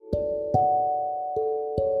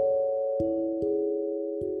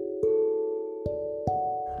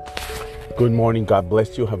Good morning. God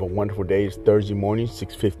bless you. Have a wonderful day. It's Thursday morning,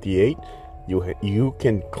 6:58. You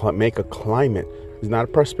can make a climate. It's not a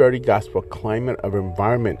prosperity gospel. Climate of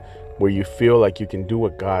environment where you feel like you can do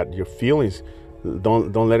what God. Your feelings,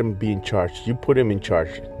 don't let him be in charge. You put him in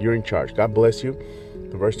charge. You're in charge. God bless you.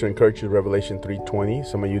 The verse to encourage you is Revelation 3:20.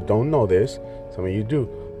 Some of you don't know this. Some of you do.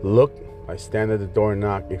 Look, I stand at the door and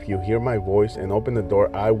knock. If you hear my voice and open the door,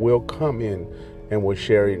 I will come in and we'll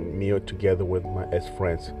share a meal together with as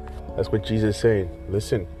friends. That's what Jesus is saying.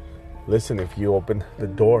 Listen, if you open the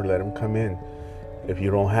door, let him come in. If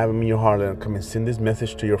you don't have him in your heart, let him come and send this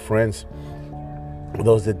message to your friends.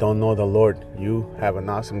 Those that don't know the Lord, you have an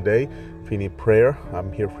awesome day. If you need prayer,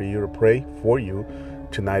 I'm here for you to pray for you.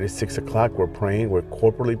 Tonight at 6 o'clock, we're praying. We're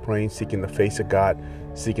corporately praying, seeking the face of God,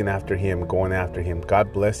 seeking after him, going after him.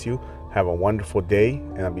 God bless you. Have a wonderful day,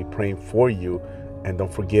 and I'll be praying for you. And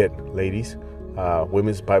don't forget, ladies,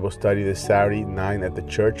 Women's Bible Study this Saturday, 9 at the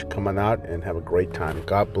church. Come on out and have a great time.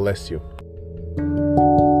 God bless you.